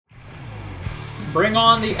Bring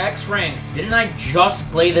on the X rank. Didn't I just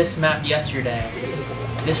play this map yesterday?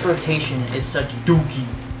 This rotation is such dookie.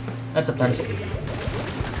 That's a pencil.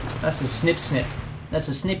 That's a snip snip. That's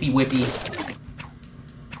a snippy whippy.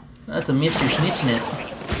 That's a Mr. Snip Snip.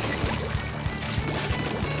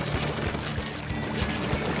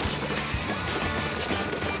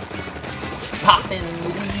 Poppin' the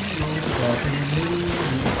wheel, poppin' the wheel.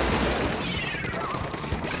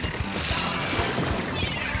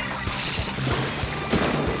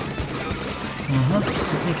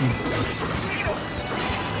 Good thinking.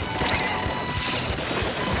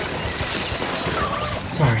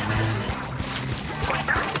 Sorry, man.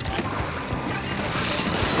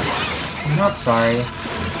 I'm not sorry.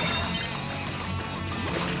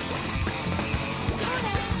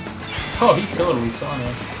 Oh, he totally saw me.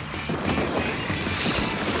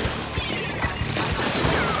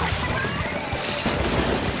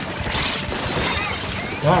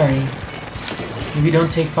 Sorry. Maybe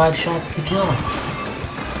don't take 5 shots to kill.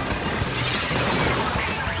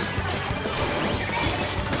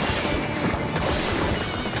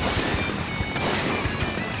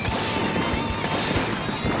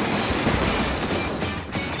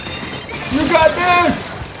 You got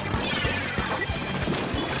this!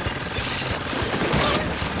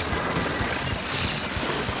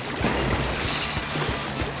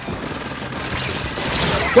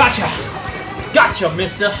 Gotcha! Gotcha,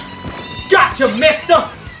 mister! Gotcha, mister!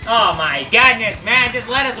 Oh my goodness, man, just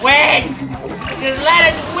let us win! Just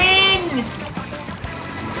let us win!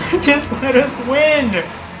 Just let us win!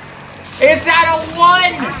 It's at a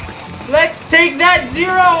 1! Let's take that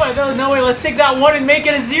 0! No, wait, let's take that 1 and make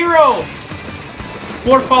it a 0!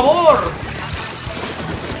 Por favor!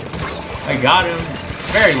 I got him.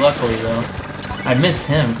 Very luckily, though. I missed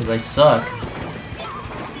him, because I suck.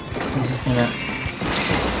 He's just gonna...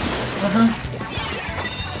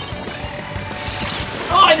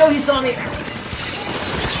 Oh, I know he saw me!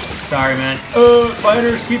 Sorry, man.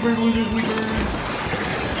 Fighters, keepers, losers, weepers.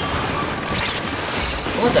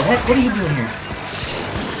 What the heck? What are you doing here?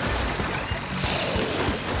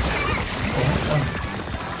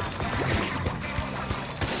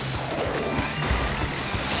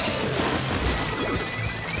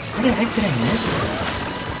 What the heck did I miss?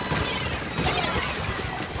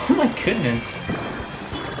 Oh my goodness.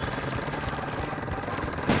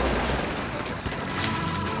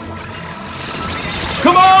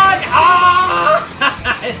 Come on! Ah!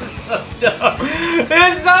 It's so dumb.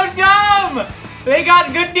 It's so dumb! They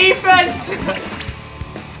got good defense!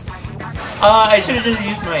 I should have just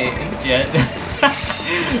used my inkjet.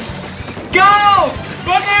 Go!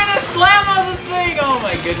 Banana slam on the thing! Oh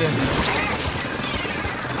my goodness.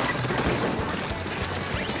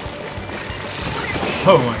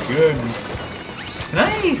 Oh my goodness. Can I...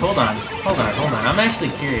 Hold on. I'm actually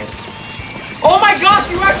curious. Oh my gosh,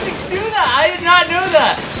 you actually can do that! I did not know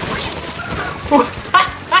that!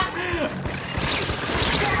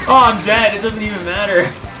 Oh, I'm dead. It doesn't even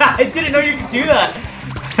matter. I didn't know you could do that.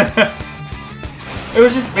 It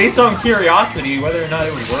was just based on curiosity, whether or not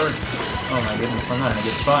it would work. Oh my goodness, I'm not in a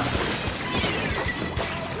good spot.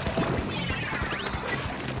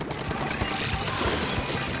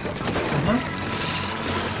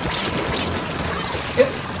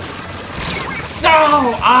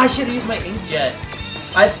 No! I should have used my inkjet.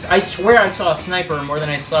 I swear I saw a sniper more than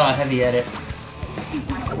I saw a heavy edit.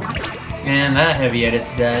 And that heavy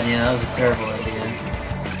edit's dead. Yeah, that was a terrible idea.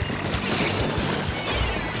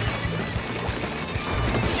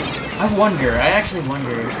 I actually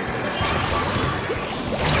wonder.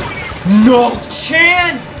 No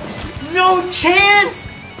chance! No chance!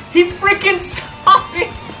 He freaking saw me!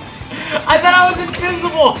 I thought I was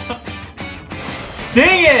invisible!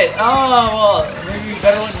 Dang it! Oh, well, maybe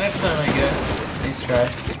better one next time, I guess. Nice try.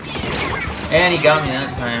 And he got me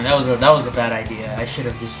that time. That was a bad idea. I should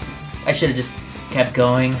have just kept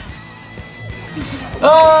going.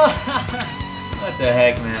 Oh! What the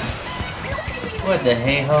heck, man? What the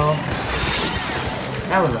hey-ho?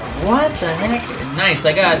 That was a... What the heck? Nice,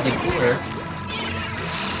 I got the cooler.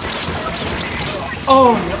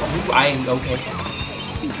 Oh, no. Okay.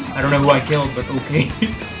 I don't know who I killed, but okay.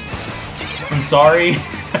 I'm sorry.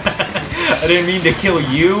 I didn't mean to kill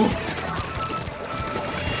you.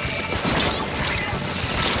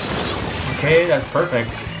 Okay, that's perfect.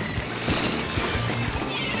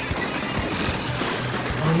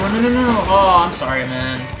 Oh, no. Oh, I'm sorry,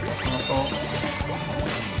 man. That's my fault.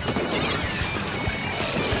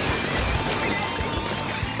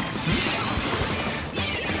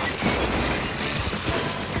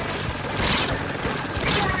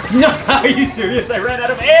 No, are you serious? I ran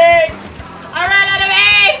out of ink! I ran out of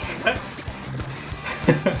ink!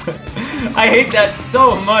 I hate that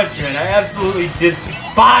so much, man. I absolutely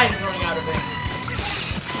despise running out of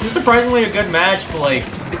things. It's surprisingly a good match, but like,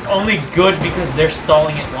 it's only good because they're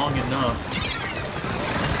stalling it long enough.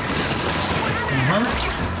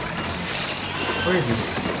 Where is he?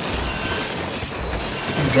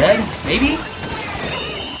 He's dead? Maybe?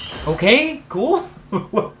 Okay, cool.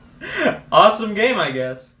 Awesome game, I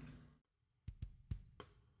guess.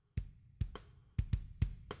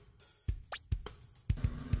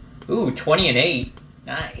 Ooh, 20 and 8.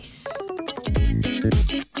 Nice.